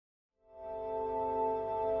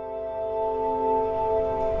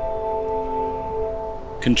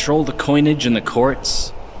Control the coinage in the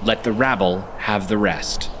courts, let the rabble have the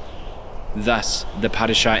rest. Thus, the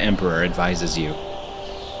Padishah Emperor advises you.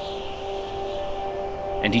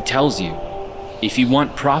 And he tells you, if you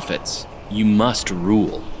want profits, you must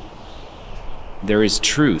rule. There is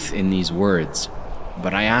truth in these words,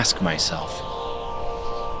 but I ask myself,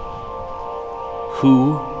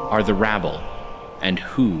 who are the rabble, and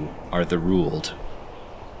who are the ruled?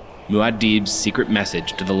 Muad'Dib's secret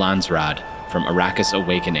message to the Landsraad from Arrakis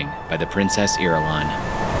Awakening by the Princess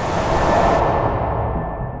Irulan.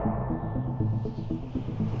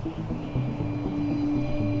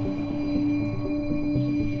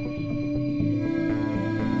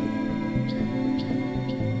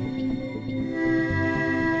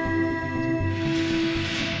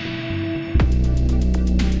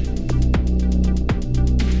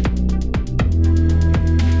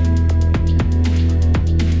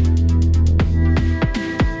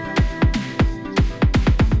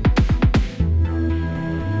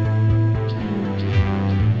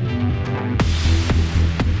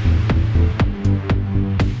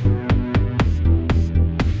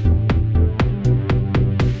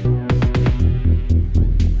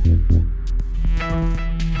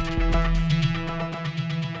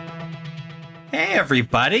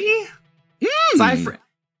 Everybody, Zyfred,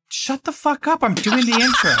 shut the fuck up! I'm doing the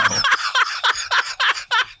intro.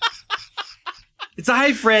 It's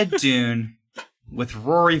Zyfred Dune with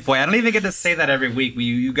Rory Voy. I don't even get to say that every week.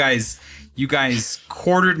 You guys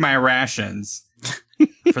quartered my rations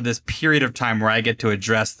for this period of time where I get to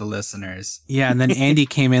address the listeners. Yeah, and then Andy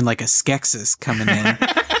came in like a Skeksis coming in.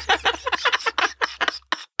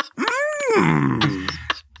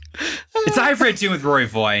 It's I've Read Dune with Rory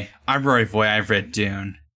Voy. I'm Rory Voy. I've read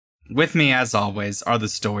Dune. With me, as always, are the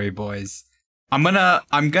Story Boys. I'm gonna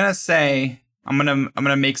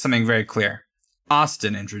make something very clear.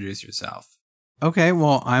 Austin, introduce yourself. Okay,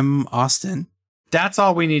 well, I'm Austin. That's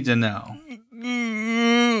all we need to know.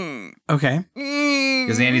 Okay.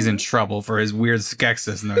 Because Andy's in trouble for his weird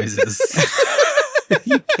Skeksis noises.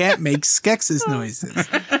 You can't make Skeksis noises.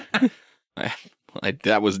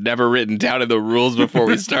 That was never written down in the rules before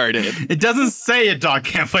we started. It doesn't say a dog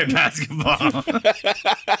can't play basketball.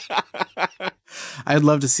 I'd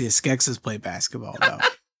love to see a Skeksis play basketball, though.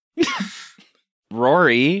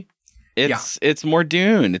 Rory, it's more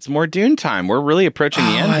Dune. It's more Dune time. We're really approaching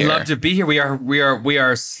the end here. I love to be here. We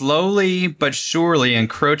are slowly but surely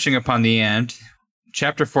encroaching upon the end.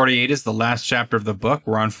 Chapter 48 is the last chapter of the book.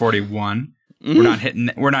 We're on 41. We're not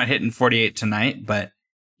hitting 48 tonight, but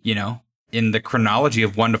you know, in the chronology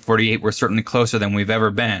of 1 to 48, we're certainly closer than we've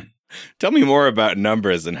ever been. Tell me more about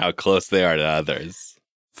numbers and how close they are to others.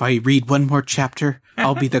 If I read one more chapter,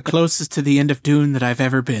 I'll be the closest to the end of Dune that I've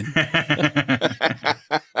ever been.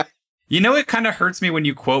 You know, it kind of hurts me when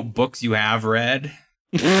you quote books you have read.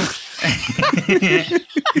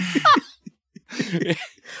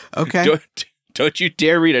 Okay. Don't you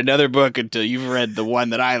dare read another book until you've read the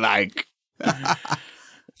one that I like.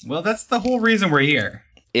 Well, that's the whole reason we're here.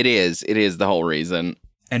 It is the whole reason.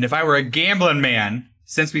 And if I were a gambling man,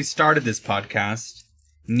 since we started this podcast,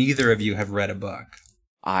 neither of you have read a book.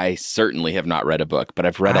 I certainly have not read a book, but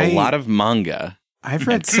I've read a lot of manga. I've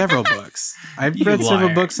read several books. I've read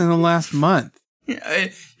several books in the last month.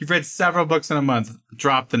 You've read several books in a month.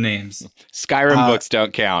 Drop the names. Skyrim books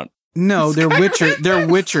don't count. No, they're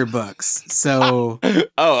Witcher books. So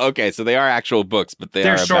oh, okay. So they are actual books, but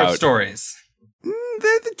they're short stories.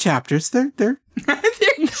 They're the chapters. They're they're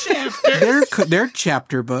chapters. They're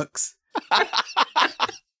chapter books.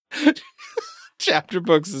 Chapter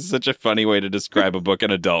books is such a funny way to describe a book an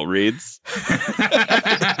adult reads.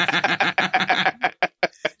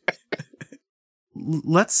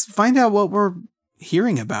 Let's find out what we're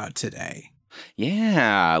hearing about today.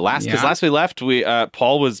 Yeah, last we left,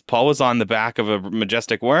 Paul was on the back of a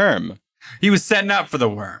majestic worm. He was setting up for the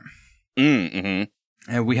worm. Mm-hmm.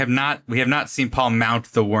 And we have not seen Paul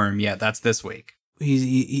mount the worm yet. That's this week.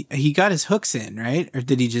 He got his hooks in, right? Or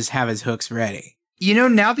did he just have his hooks ready? You know,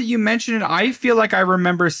 now that you mention it, I feel like I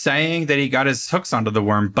remember saying that he got his hooks onto the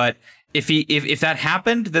worm. But if that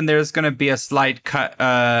happened, then there's going to be a slight cut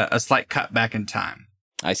back in time.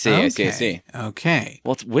 I see. Okay. I see. Okay.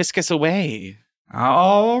 Well, whisk us away.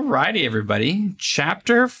 Alrighty, everybody.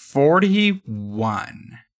 Chapter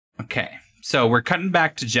 41. Okay, so we're cutting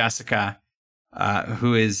back to Jessica,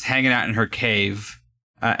 who is hanging out in her cave,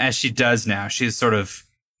 as she does now. She's sort of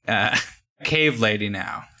cave lady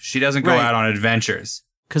now. She doesn't go out on adventures.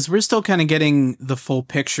 Because we're still kind of getting the full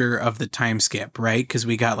picture of the time skip, right? Because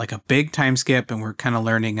we got like a big time skip and we're kind of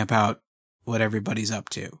learning about what everybody's up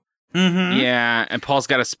to. Mm-hmm. Yeah, and Paul's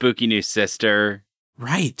got a spooky new sister.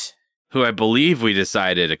 Right. who I believe we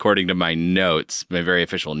decided, according to my notes, my very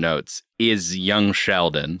official notes, is young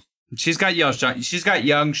Sheldon. She's got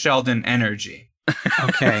young Sheldon energy.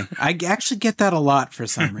 Okay. I actually get that a lot for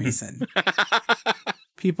some reason.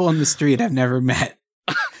 People in the street I've never met.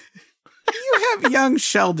 You have young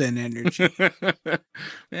Sheldon energy.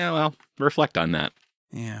 Yeah, well, reflect on that.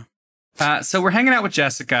 Yeah. So we're hanging out with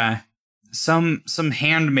Jessica. Some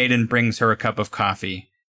handmaiden brings her a cup of coffee.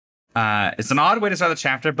 It's an odd way to start the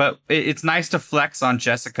chapter, but it's nice to flex on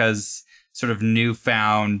Jessica's sort of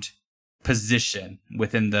newfound position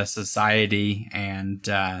within the society. And,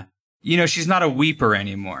 she's not a weeper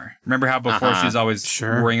anymore. Remember how before she was always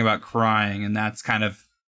worrying about crying, and that's kind of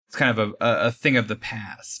a thing of the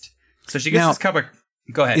past. So she gets this cup of...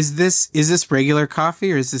 Go ahead. Is this regular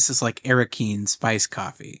coffee, or is this like Arakeen spice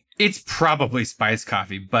coffee? It's probably spice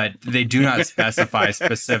coffee, but they do not specify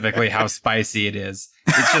specifically how spicy it is.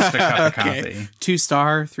 It's just a cup of coffee.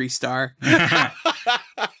 2-star, 3-star.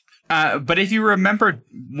 But if you remember,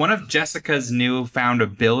 one of Jessica's newfound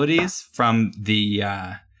abilities from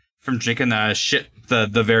drinking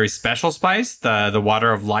the very special spice, the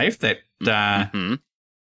water of life that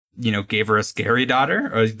gave her a scary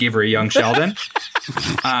daughter, or gave her a young Sheldon,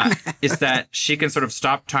 is that she can sort of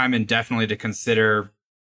stop time indefinitely to consider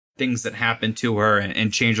things that happen to her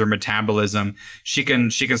and change her metabolism. She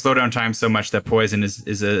can slow down time so much that poison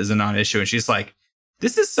is a non-issue. And she's like,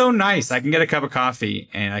 this is so nice. I can get a cup of coffee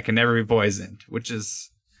and I can never be poisoned, which is,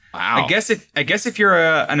 wow. I guess if you're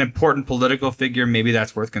an important political figure, maybe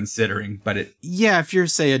that's worth considering. But if you're,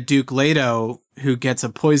 say, a Duke Leto who gets a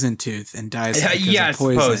poison tooth and dies because of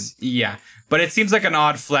poison. Suppose. Yeah. But it seems like an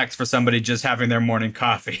odd flex for somebody just having their morning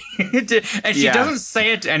coffee. And she doesn't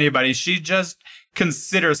say it to anybody. She just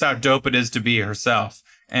considers how dope it is to be herself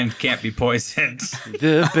and can't be poisoned.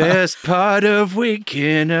 The best part of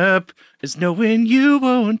waking up is knowing you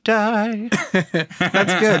won't die.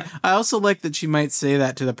 That's good. I also like that she might say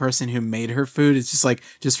that to the person who made her food. It's just like,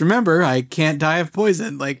 just remember, I can't die of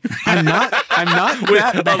poison. Like, I'm not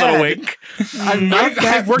that bad. A little wink.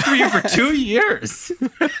 I've worked for you for 2 years.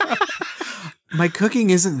 My cooking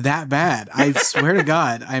isn't that bad. I swear to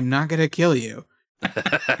God, I'm not going to kill you.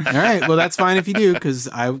 All right. Well, that's fine if you do, because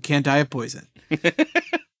I can't die of poison.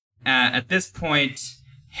 At this point,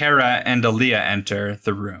 Hera and Aaliyah enter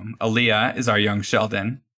the room. Aaliyah is our young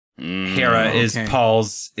Sheldon. Hera is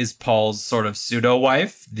Paul's sort of pseudo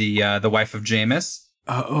wife, the wife of Jameis.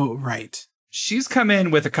 Oh, right. She's come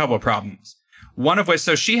in with a couple of problems. One of which,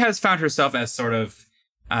 so she has found herself as sort of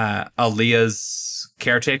Aaliyah's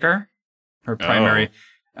caretaker, her primary.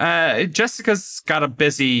 Jessica's got a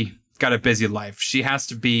busy life. She has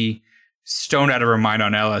to be stoned out of her mind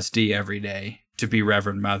on LSD every day to be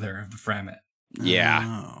Reverend Mother of the Fremen.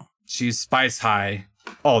 Yeah. Oh. She's spice high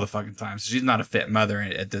all the fucking time. So she's not a fit mother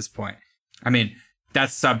at this point. I mean,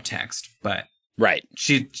 that's subtext, but right.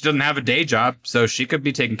 She doesn't have a day job, so she could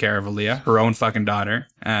be taking care of Aaliyah, her own fucking daughter.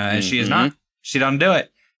 And she is not. She doesn't do it.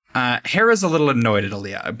 Hera's a little annoyed at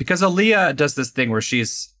Aaliyah because Aaliyah does this thing where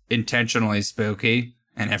she's intentionally spooky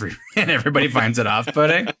and everybody finds it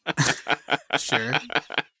off-putting. Sure.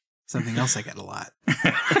 Something else I get a lot.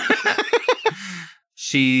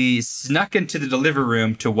 She snuck into the delivery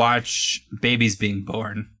room to watch babies being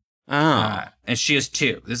born. Oh. And she is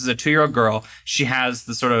 2. This is a 2-year-old girl. She has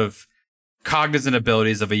the sort of cognizant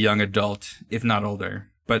abilities of a young adult, if not older,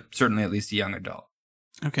 but certainly at least a young adult.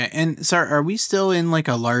 Okay. And so are we still in like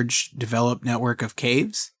a large developed network of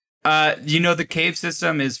caves? The cave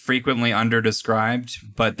system is frequently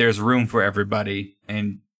underdescribed, but there's room for everybody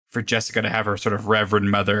and for Jessica to have her sort of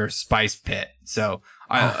Reverend Mother spice pit. So,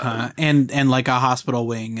 and like a hospital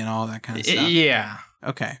wing and all that kind of stuff. Yeah.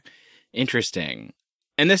 Okay. Interesting.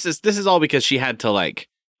 And this is all because she had to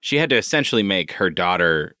essentially make her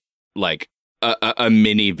daughter like a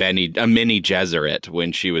mini Gesserit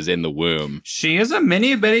when she was in the womb. She is a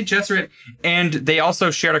mini Bene Gesserit, and they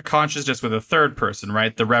also shared a consciousness with a third person,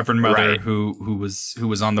 right? The Reverend Mother, right. who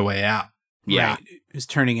was on the way out. Yeah, right. Who's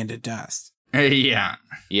turning into dust. Yeah.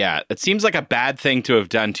 It seems like a bad thing to have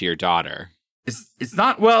done to your daughter. It's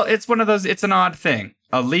not. Well, it's one of those. It's an odd thing.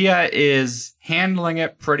 Aaliyah is handling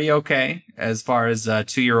it pretty okay as far as a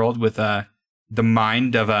 2-year-old with the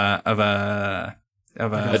mind of a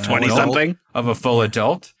 20-something, of a full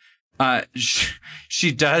adult.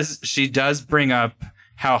 She does bring up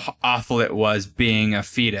how awful it was being a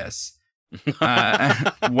fetus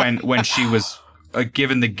when she was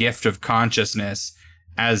given the gift of consciousness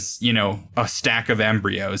as, a stack of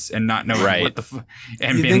embryos and not knowing what the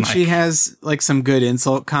and you being think like, she has like some good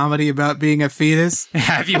insult comedy about being a fetus?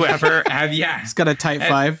 Have you ever? It's got a type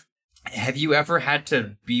 5. have you ever had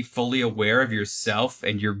to be fully aware of yourself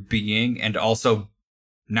and your being and also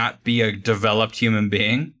not be a developed human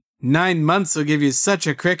being? 9 months will give you such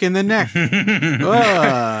a crick in the neck.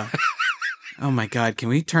 Ugh. Oh my God, can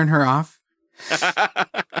we turn her off?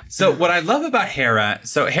 So what I love about Hera,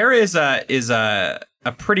 so Hera is a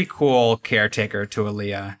pretty cool caretaker to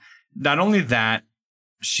Aaliyah. Not only that,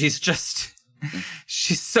 she's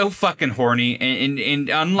so fucking horny, and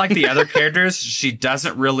unlike the other characters, she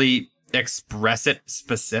doesn't really express it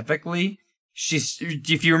specifically.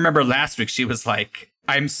 If you remember last week, she was like,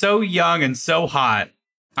 I'm so young and so hot,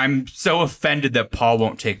 I'm so offended that Paul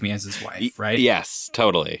won't take me as his wife, right? Yes,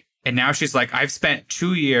 totally. And now she's like, I've spent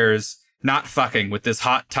 2 years not fucking with this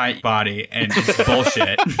hot, tight body, and it's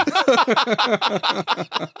bullshit.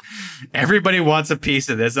 Everybody wants a piece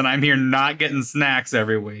of this, and I'm here not getting snacks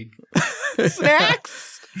every week.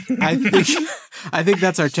 Snacks? I think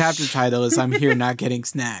that's our chapter title is I'm here not getting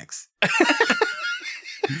snacks.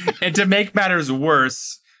 And to make matters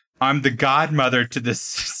worse, I'm the godmother to this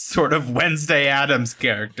sort of Wednesday Addams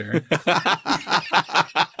character.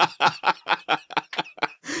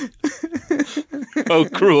 Oh,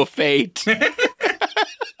 cruel fate.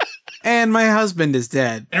 And my husband is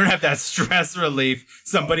dead. I don't have that stress relief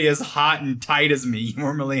somebody as hot and tight as me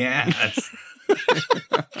normally has.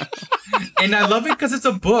 And I love it because it's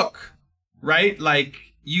a book, right? Like,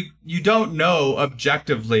 you don't know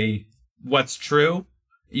objectively what's true.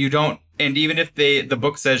 You don't, and even if the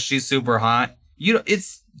book says she's super hot,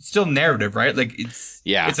 it's still narrative, right? Like,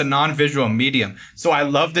 it's a non-visual medium. So I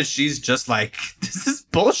love that she's just like, this is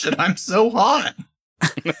bullshit. I'm so hot.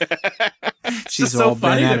 She's all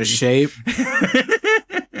bent out of shape.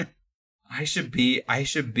 I should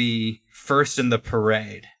be first in the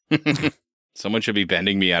parade. Someone should be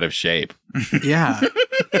bending me out of shape. Yeah.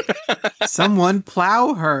 Someone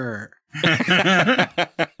plow her.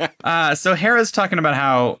 So Hera's talking about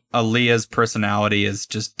how Aaliyah's personality is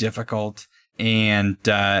just difficult, and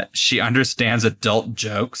she understands adult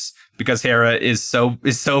jokes because Hera is so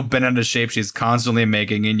bent out of shape. She's constantly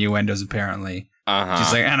making innuendos, apparently.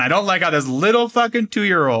 She's like, and I don't like how this little fucking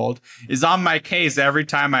 2-year-old is on my case every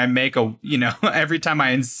time I every time I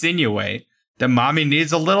insinuate that mommy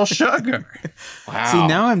needs a little sugar. Wow. See,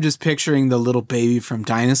 now I'm just picturing the little baby from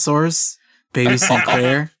Dinosaurs, Baby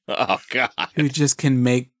Sinclair. Oh God. Who just can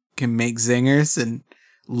make zingers and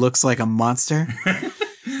looks like a monster.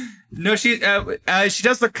 No, she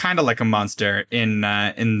does look kind of like a monster in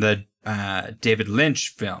the David Lynch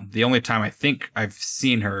film. The only time I think I've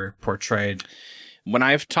seen her portrayed. When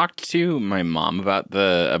I've talked to my mom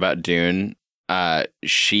about Dune,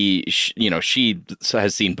 she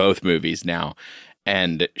has seen both movies now,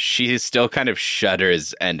 and she still kind of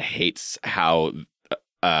shudders and hates how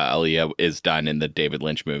Aaliyah is done in the David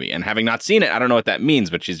Lynch movie. And having not seen it, I don't know what that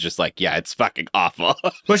means, but she's just like, yeah, it's fucking awful.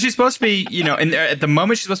 Well, she's supposed to be, and at the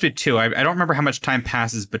moment she's supposed to be 2. I don't remember how much time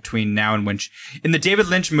passes between now and when in the David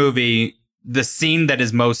Lynch movie, the scene that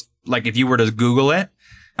is most, like, if you were to Google it,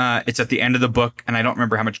 it's at the end of the book, and I don't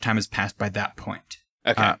remember how much time has passed by that point.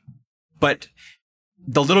 Okay. But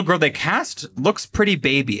the little girl they cast looks pretty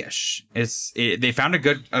babyish. They found a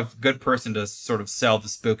good person to sort of sell the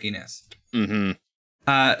spookiness. Mm-hmm.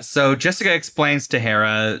 So Jessica explains to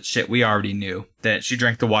Hera shit we already knew, that she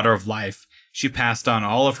drank the water of life. She passed on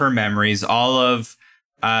all of her memories, all of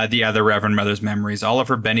the other Reverend Mother's memories, all of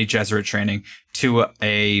her Bene Gesserit training to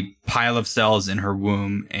a pile of cells in her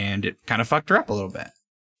womb, and it kind of fucked her up a little bit.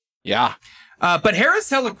 Yeah. But Hera's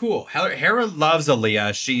hella cool. Hera loves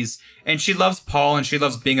Aaliyah. She loves Paul, and she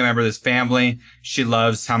loves being a member of this family. She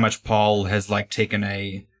loves how much Paul has taken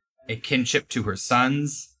a kinship to her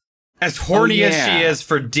sons. As horny as she is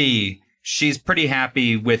for D, she's pretty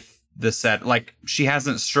happy with the set. Like, she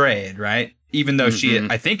hasn't strayed, right? Even though she,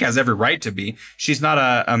 I think, has every right to be. She's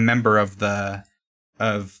not a member of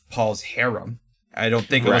Paul's harem. I don't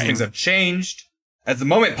think those things have changed. At the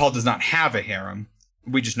moment, Paul does not have a harem.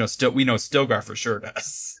 We just know Stilgar for sure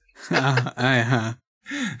does. We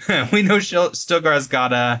know Stilgar's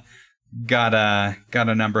got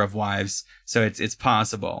a number of wives, so it's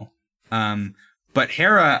possible. But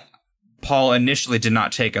Hera, Paul initially did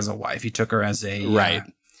not take as a wife. He took her as a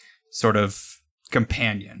sort of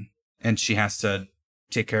companion, and she has to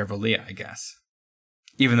take care of Aaliyah, I guess.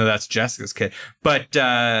 Even though that's Jessica's kid. But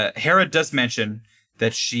Hera does mention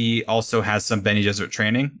that she also has some Bene Gesserit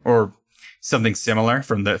training, or something similar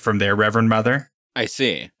from their Reverend Mother. I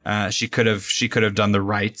see. She could have done the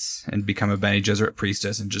rites and become a Bene Gesserit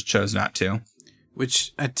priestess and just chose not to.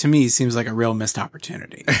 Which, to me, seems like a real missed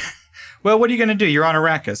opportunity. Well, what are you going to do? You're on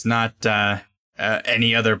Arrakis, not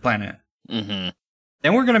any other planet. Mm-hmm.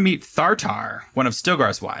 Then we're going to meet Thartar, one of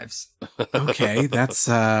Stilgar's wives. Okay, that's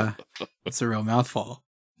a real mouthful.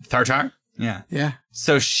 Thartar? Yeah. Yeah.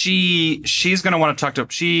 So she's going to want to talk to,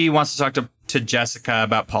 she wants to talk to Jessica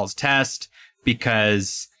about Paul's test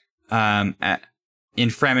because in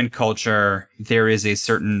Fremen culture, there is a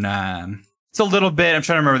certain, it's a little bit, I'm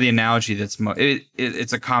trying to remember the analogy that's,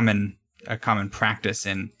 it's a common practice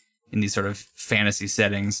in these sort of fantasy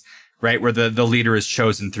settings, right? Where the leader is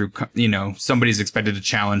chosen through, somebody's expected to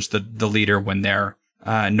challenge the leader when they're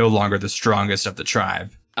no longer the strongest of the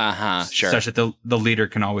tribe. Sure. Such that the leader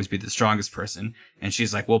can always be the strongest person. And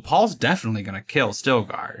she's like, well, Paul's definitely going to kill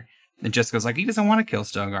Stilgar. And Jessica's like, he doesn't want to kill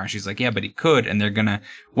Stilgar. And she's like, yeah, but he could. And they're going to,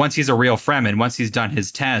 once he's a real Fremen, once he's done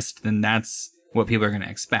his test, then that's what people are going to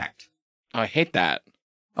expect. Oh, I hate that.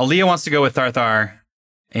 Aaliyah wants to go with Tharthar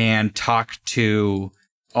and talk to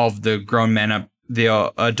all of the grown men,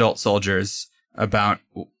 the adult soldiers, about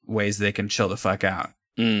ways they can chill the fuck out.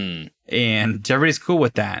 And everybody's cool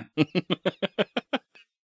with that.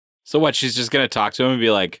 So what? She's just going to talk to him and be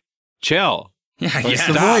like, chill. Yeah, Use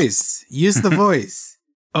the voice. Use the voice.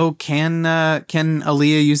 Oh, can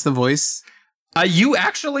Aaliyah use the voice? You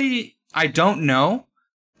actually, I don't know.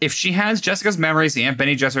 If she has Jessica's memories, the Aunt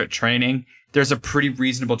Bene Gesserit training, there's a pretty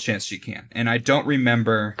reasonable chance she can. And I don't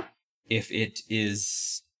remember if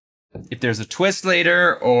there's a twist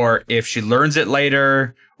later or if she learns it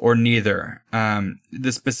later or neither.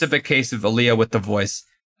 The specific case of Aaliyah with the voice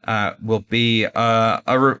will be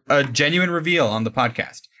a genuine reveal on the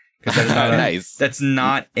podcast. Because that is not nice. That's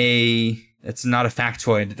not a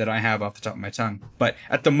factoid that I have off the top of my tongue. But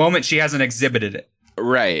at the moment, she hasn't exhibited it.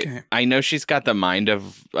 Right. Okay. I know she's got the mind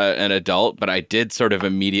of an adult, but I did sort of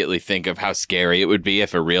immediately think of how scary it would be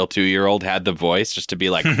if a real 2-year-old had the voice just to be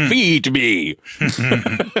like, feed me.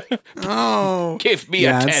 Oh. Give me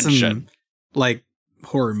attention. Some, like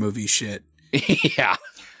horror movie shit. Yeah.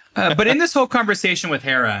 But in this whole conversation with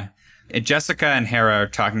Hera, Jessica and Hera are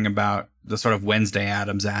talking about the sort of Wednesday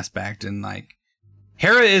Addams aspect. And like,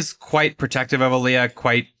 Hera is quite protective of Aaliyah,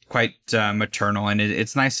 quite maternal. And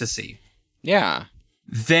it's nice to see. Yeah.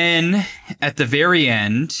 Then at the very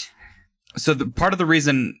end, so the part of the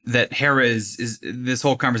reason that Hera is this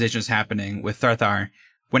whole conversation is happening with Tharthar,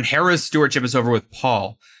 when Hera's stewardship is over with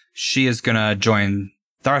Paul, she is going to join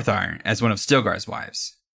Tharthar as one of Stilgar's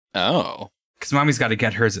wives. Oh. Because Mommy's got to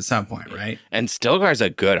get hers at some point, right? And Stilgar's a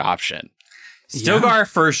good option. Stilgar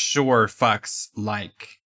for sure fucks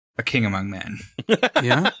like a king among men.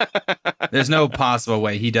 Yeah. There's no possible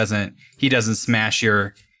way he doesn't smash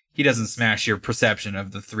your perception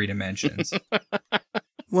of the 3 dimensions.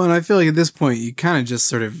 Well, and I feel like at this point you kind of just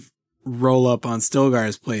sort of roll up on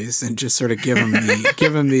Stilgar's place and just sort of give him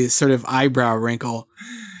the sort of eyebrow wrinkle.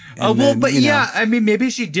 Oh, well, but yeah, I mean,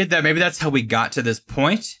 maybe she did that. Maybe that's how we got to this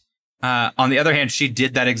point. On the other hand, she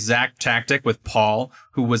did that exact tactic with Paul,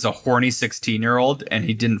 who was a horny 16-year-old, and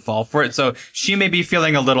he didn't fall for it. So she may be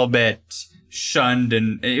feeling a little bit shunned,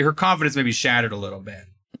 and her confidence may be shattered a little bit.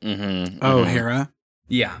 Mm-hmm. Oh, Hera?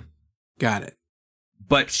 Yeah. Got it.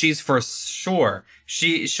 But she's for sure.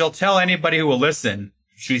 She'll tell anybody who will listen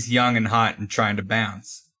she's young and hot and trying to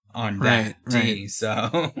bounce on that D. Right.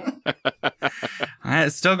 So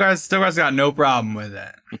Stilgar's got no problem with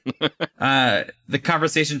it. The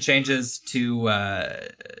conversation changes to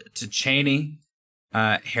Chani.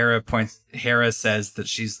 Hera says that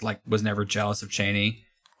she's was never jealous of Chani.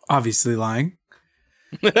 Obviously lying.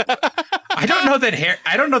 I don't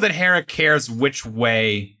know that Hera cares which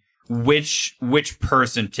way which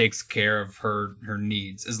person takes care of her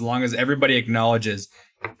needs, as long as everybody acknowledges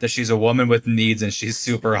that she's a woman with needs and she's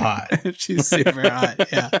super hot. She's super hot,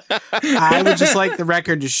 yeah. I would just like the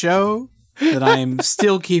record to show that I'm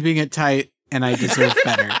still keeping it tight and I deserve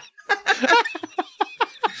better.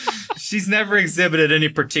 She's never exhibited any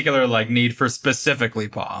particular need for specifically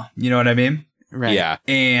Paul. You know what I mean? Right. Yeah.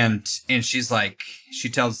 And she's like, she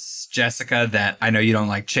tells Jessica that I know you don't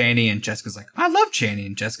like Chani, and Jessica's like, I love Chani,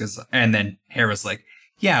 and then Hera's like,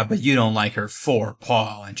 yeah, but you don't like her for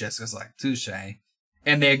Paul, and Jessica's like, touche.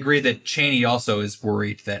 And they agree that Chani also is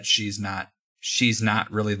worried that she's not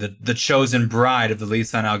really the chosen bride of the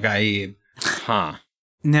Lisan al-Gaib. Huh.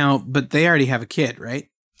 Now, but they already have a kid, right?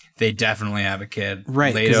 They definitely have a kid.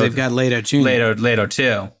 Right, because they've got Leto Jr. Leto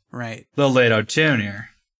 2. Right. Little Leto Jr.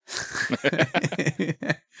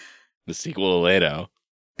 The sequel to Leto.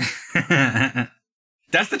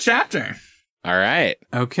 That's the chapter. All right.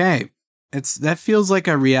 Okay. That feels like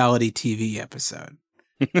a reality TV episode.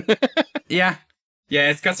 Yeah. Yeah,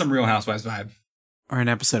 it's got some Real Housewives vibe. Or an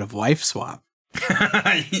episode of Wife Swap.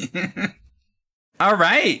 All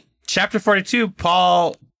right. Chapter 42,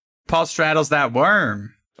 Paul straddles that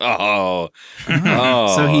worm. Oh.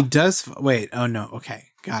 So he does. Wait. Oh no. Okay.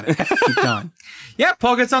 Got it. Keep going. Yeah,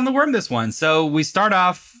 Paul gets on the worm this one. So we start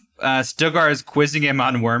off, Stilgar is quizzing him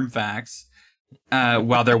on worm facts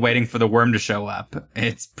while they're waiting for the worm to show up.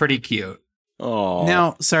 It's pretty cute. Oh.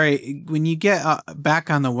 Now, sorry, when you get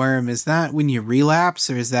back on the worm, is that when you relapse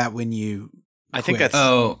or is that when you I think quit?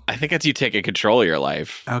 that's I think that's you taking control of your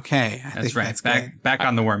life. Okay. I That's think right. That's Back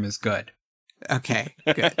on the worm is good. good. Okay,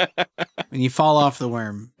 good. When you fall off the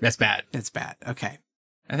worm, That's bad. it's bad. Okay.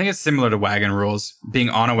 I think it's similar to wagon rules. Being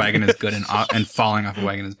on a wagon is good, and falling off a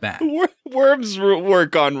wagon is bad. Worms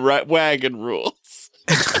work on wagon rules.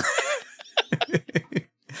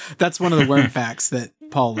 That's one of the worm facts that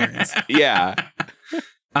Paul learns. Yeah.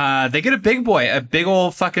 They get a big boy. A big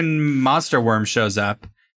old fucking monster worm shows up,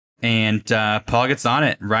 and Paul gets on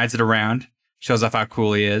it, rides it around, shows off how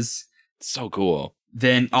cool he is. So cool.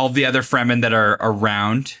 Then all the other Fremen that are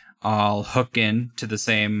around all hook in to the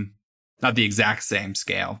same, not the exact same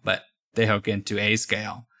scale, but they hook into a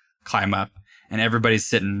scale, climb up, and everybody's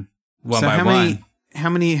sitting one So by how one. how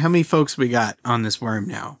many folks we got on this worm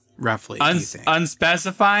now, roughly? Do you think?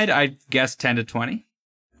 Unspecified, I guess 10 to 20.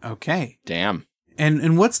 Okay. Damn.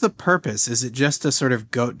 And what's the purpose? Is it just to sort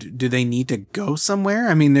of go? Do they need to go somewhere?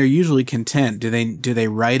 I mean, they're usually content. Do they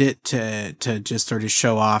write it to just sort of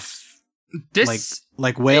show off?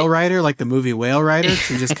 Like Whale Rider, like the movie Whale Rider,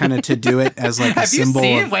 to just kind of to do it as like a Have you symbol.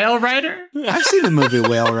 seen Whale Rider? I've seen the movie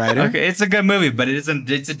Whale Rider. Okay, it's a good movie, but it's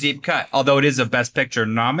a deep cut. Although it is a Best Picture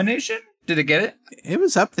nomination. Did it get it? It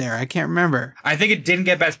was up there. I can't remember. I think it didn't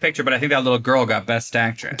get Best Picture, but I think that little girl got Best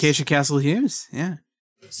Actress. Acacia Castle Hughes. Yeah.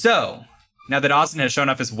 So, now that Austin has shown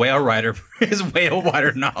off his Whale Rider, his whale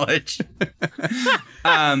water knowledge.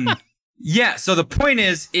 Yeah, so the point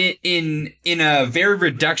is, in a very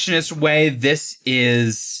reductionist way, this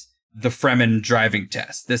is the Fremen driving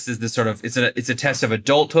test. This is the sort of, it's a test of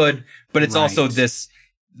adulthood, but it's also Right.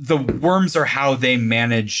 the worms are how they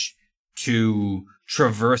manage to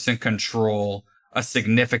traverse and control a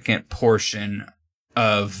significant portion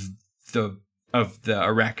of the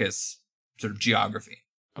Arrakis sort of geography.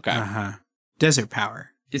 Okay. Uh-huh. Desert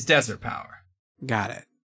power. It's desert power. Got it.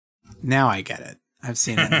 Now I get it. I've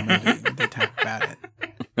seen it in the movie. They talk about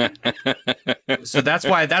it. So that's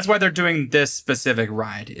why they're doing this specific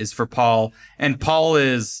ride is for Paul, and Paul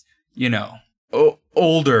is,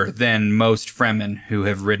 older than most Fremen who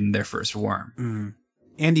have ridden their first worm. Mm.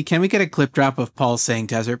 Andy, can we get a clip drop of Paul saying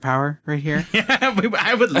desert power right here? Yeah, I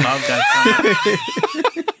would love that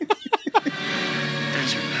song.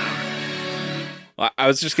 Well, I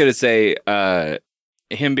was just gonna say,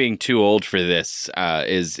 him being too old for this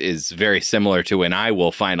is very similar to when I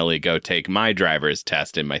will finally go take my driver's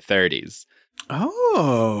test in my 30s,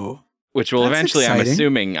 Oh. which will That's eventually,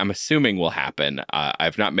 exciting. I'm assuming will happen.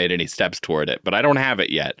 I've not made any steps toward it, but I don't have it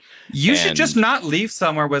yet. You should And- just not live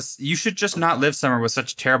somewhere with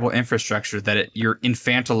such terrible infrastructure that you're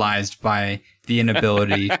infantilized by the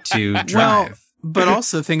inability to drive. But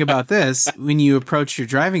also think about this. When you approach your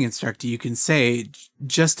driving instructor, you can say,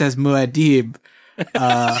 just as Muad'Dib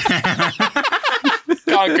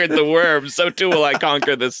Conquered the worm, so too will I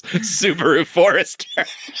conquer this Subaru Forester.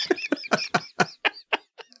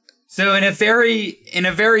 So in a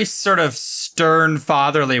very sort of stern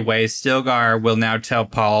fatherly way, Stilgar will now tell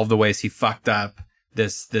Paul the ways he fucked up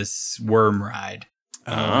this worm ride.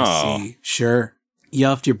 I see. Sure. You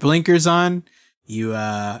left your blinkers on. You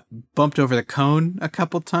bumped over the cone a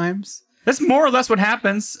couple times. That's more or less what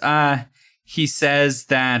happens. He says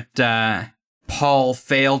that Paul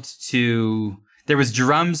failed to. There was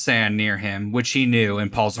drum sand near him, which he knew,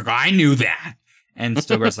 and Paul's like, "I knew that." And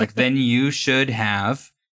Stilgar's like, "Then you should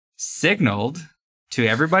have signaled to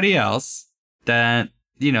everybody else that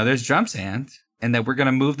there's drum sand and that we're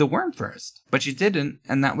gonna move the worm first." But you didn't,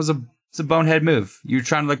 and that was a bonehead move. You were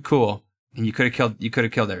trying to look cool, and you could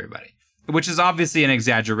have killed everybody. Which is obviously an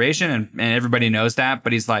exaggeration, and everybody knows that.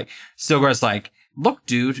 But Stilgar's like, look,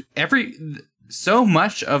 dude, so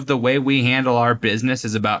much of the way we handle our business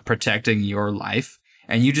is about protecting your life,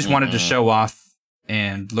 and you just wanted to show off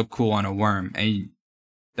and look cool on a worm, and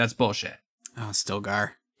that's bullshit. Oh,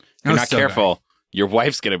 Stilgar. If you're Oh, not Stilgar. careful, your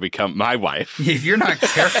wife's gonna become my wife. If you're not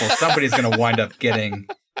careful, somebody's gonna wind up getting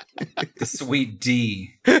the sweet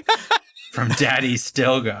D from Daddy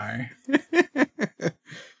Stilgar.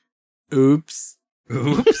 Oops.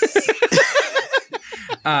 Oops.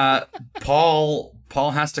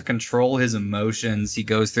 Paul has to control his emotions. He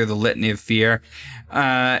goes through the litany of fear.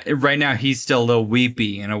 Right now, he's still a little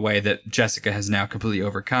weepy in a way that Jessica has now completely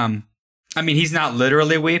overcome. I mean, he's not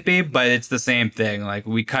literally weepy, but it's the same thing. Like,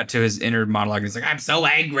 we cut to his inner monologue. He's like, I'm so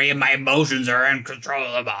angry and my emotions are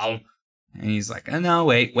uncontrollable. And he's like, oh, no,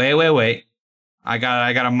 wait. I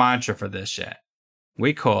got a mantra for this shit.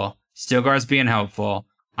 We cool. Stilgar's being helpful.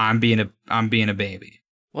 I'm being a baby.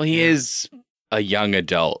 Well, he is a young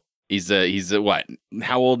adult. He's a what?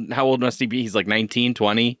 How old must he be? He's like 19,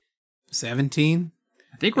 20? 17?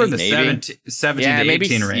 I think we're in the 17 to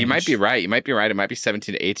 18 range. You might be right. It might be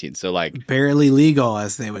 17 to 18. So like barely legal,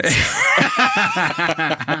 as they would say.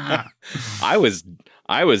 I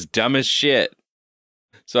was dumb as shit.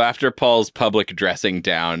 So after Paul's public dressing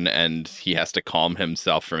down and he has to calm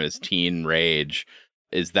himself from his teen rage,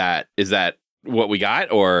 is that what we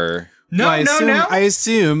got, or no? I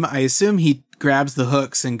assume he grabs the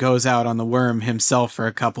hooks and goes out on the worm himself for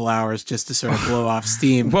a couple hours just to sort of blow off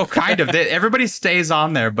steam. Well, kind of. Everybody stays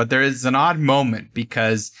on there, but there is an odd moment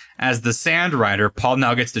because as the Sand Rider, Paul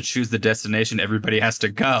now gets to choose the destination everybody has to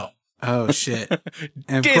go. Oh, shit.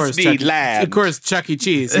 And Disneyland. Of course, Chuck E.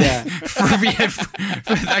 Cheese, yeah.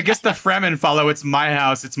 I guess the Fremen follow it's my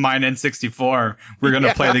house, it's mine N64. We're going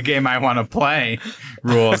to play the game I want to play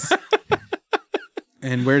rules.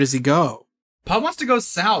 And where does he go? Paul wants to go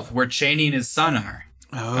south where Chani and his son are.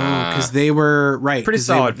 Oh, because they were, right. Pretty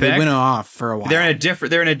solid pick. They went off for a while. They're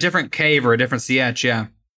in a different cave or a different sietch, yeah.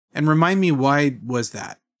 And remind me, why was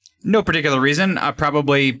that? No particular reason.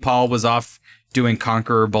 Probably Paul was off doing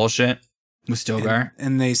conqueror bullshit with Stilgar.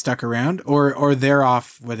 And they stuck around? Or they're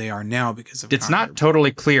off where they are now because of It's not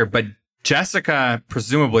totally clear, but Jessica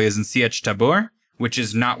presumably is in Sietch Tabor, which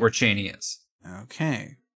is not where Chani is.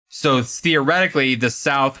 Okay. So theoretically, the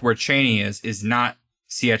south where Chani is not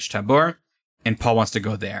Sietch Tabor, and Paul wants to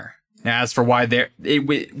go there. Now, as for why why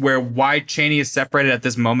Chani is separated at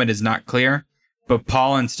this moment is not clear, but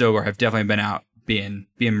Paul and Stilgar have definitely been out being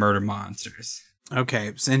murder monsters. Okay,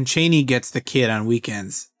 and Chani gets the kid on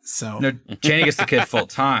weekends. So no, Chani gets the kid full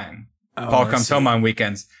time. Paul comes home on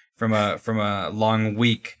weekends from a long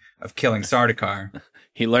week of killing Sardaukar.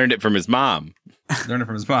 He learned it from his mom.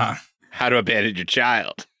 How to abandon your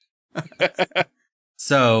child.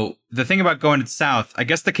 So the thing about going to the south, I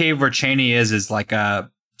guess the cave where Chani is like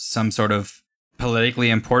some sort of politically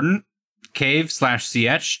important cave /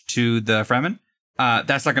 sietch to the Fremen.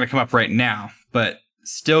 That's not going to come up right now, but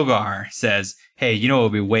Stilgar says, hey, you know what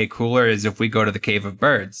would be way cooler is if we go to the Cave of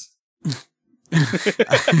Birds.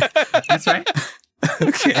 That's right.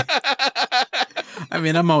 Okay. I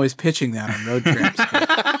mean, I'm always pitching that on road trips.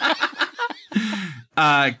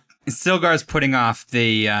 Stilgar's putting off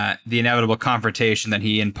the inevitable confrontation that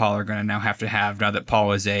he and Paul are going to now have now that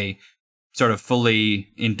Paul is a sort of fully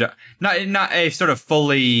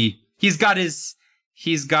he's got his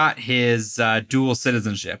dual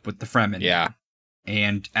citizenship with the Fremen. Yeah.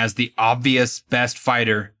 And as the obvious best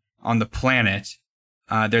fighter on the planet,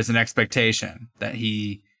 there's an expectation that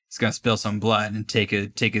he's going to spill some blood and take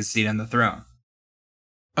his seat on the throne.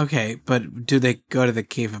 Okay, but do they go to the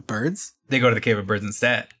Cave of Birds? They go to the Cave of Birds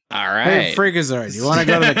instead. All right. Hey, Freakazoid, you want to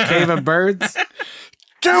go to the Cave of Birds?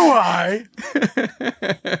 Do I?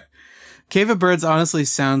 Cave of Birds honestly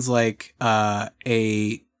sounds like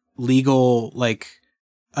a legal, like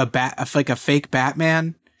a fake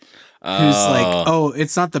Batman. Who's like, oh,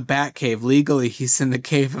 it's not the Bat Cave. Legally, he's in the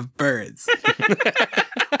Cave of Birds.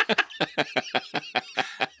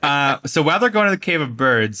 So while they're going to the Cave of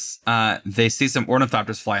Birds, they see some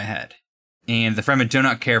ornithopters fly ahead. And the Fremen do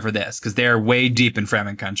not care for this because they're way deep in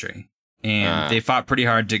Fremen country. And they fought pretty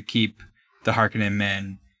hard to keep the Harkonnen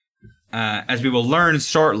men, as we will learn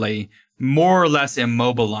shortly, more or less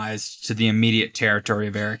immobilized to the immediate territory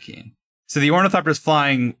of Arakeen. So the ornithopters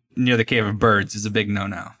flying near the Cave of Birds is a big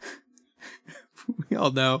no-no. We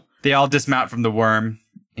all know. They all dismount from the worm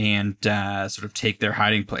and sort of take their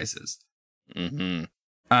hiding places. Mm-hmm.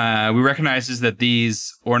 We recognize that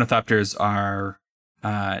these ornithopters are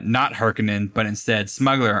not Harkonnen, but instead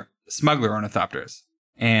smuggler ornithopters.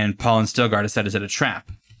 And Paul and Stilgar decide to set a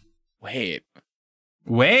trap. Wait,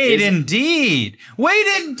 indeed,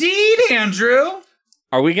 Andrew.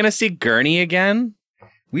 Are we gonna see Gurney again?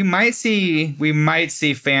 We might see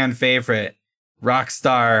fan favorite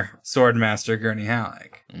Rockstar Swordmaster Gurney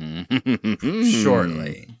Halleck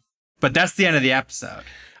shortly. But that's the end of the episode.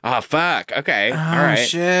 Oh, fuck. Okay. Oh, all right.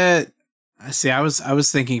 Shit. See, I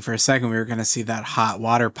was thinking for a second we were going to see that hot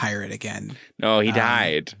water pirate again. No, he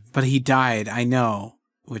died. But he died, I know,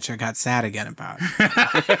 which I got sad again about.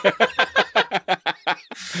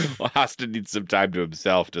 Well, Austin needs some time to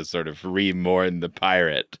himself to sort of re-mourn the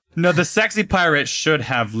pirate. No, the sexy pirate should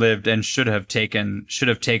have lived and should have taken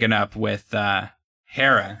up with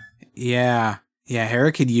Hera. Yeah,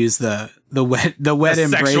 Hera could use the wet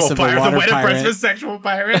embrace of a water pirate. The wet embrace of a sexual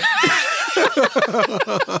pirate.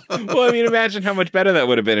 Well, I mean, imagine how much better that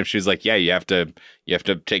would have been if she was like, "Yeah, you have to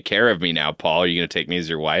take care of me now, Paul. Are you going to take me as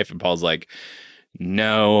your wife?" And Paul's like,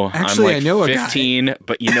 "No, actually, I'm like 15,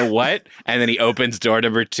 but you know what?" And then he opens door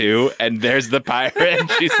number 2, and there's the pirate,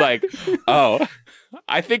 and she's like, "Oh,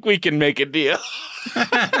 I think we can make a deal."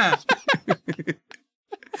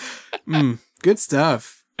 Good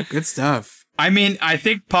stuff. Good stuff. I mean, I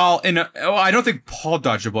think Paul. I don't think Paul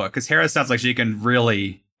dodged a bullet because Hera sounds like she can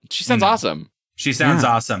really. She sounds awesome. She sounds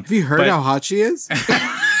awesome. Have you heard how hot she is?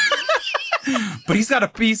 But he's got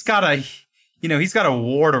a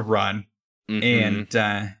war to run, and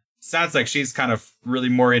sounds like she's kind of really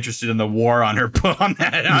more interested in the war on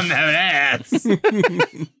that ass.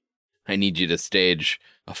 I need you to stage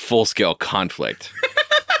a full-scale conflict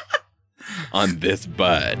on this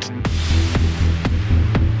butt.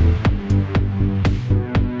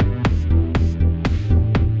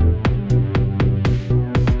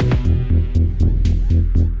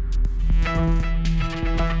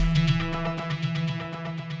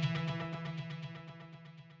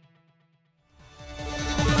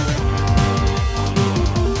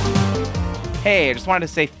 Hey, I just wanted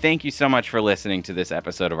to say thank you so much for listening to this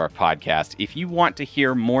episode of our podcast. If you want to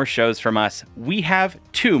hear more shows from us, we have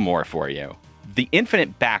 2 more for you. The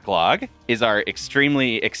Infinite Backlog is our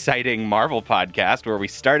extremely exciting Marvel podcast where we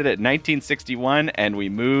started at 1961 and we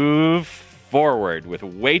move forward with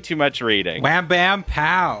way too much reading. Wham, bam,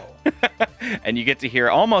 pow. And you get to hear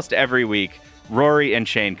almost every week Rory and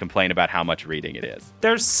Shane complain about how much reading it is.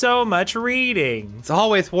 There's so much reading. It's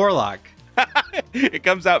always Warlock. It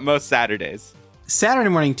comes out most Saturdays. Saturday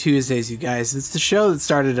Morning Tuesdays, you guys. It's the show that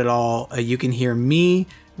started it all. You can hear me,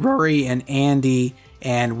 Rory, and Andy,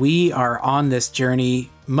 and we are on this journey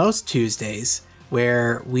most Tuesdays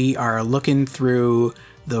where we are looking through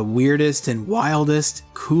the weirdest and wildest,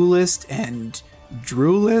 coolest and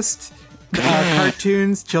droolest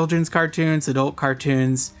cartoons, children's cartoons, adult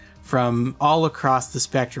cartoons from all across the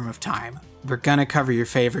spectrum of time. We're going to cover your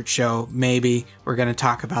favorite show, maybe. We're going to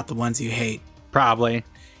talk about the ones you hate. Probably.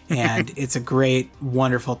 And it's a great,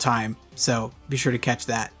 wonderful time. So be sure to catch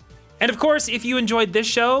that. And of course, if you enjoyed this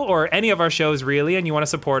show or any of our shows really and you want to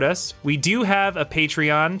support us, we do have a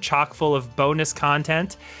Patreon chock full of bonus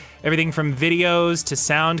content. Everything from videos to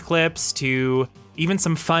sound clips to even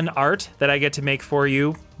some fun art that I get to make for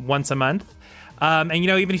you once a month. And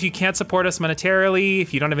even if you can't support us monetarily,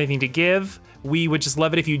 if you don't have anything to give, we would just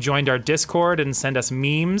love it if you joined our Discord and send us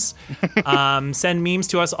memes. Send memes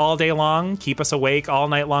to us all day long. Keep us awake all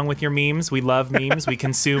night long with your memes. We love memes. We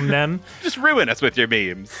consume them. Just ruin us with your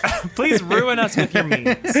memes. Please ruin us with your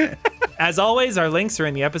memes. As always, our links are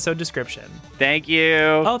in the episode description. Thank you.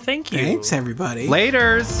 Oh, thank you. Thanks, everybody.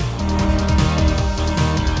 Laters.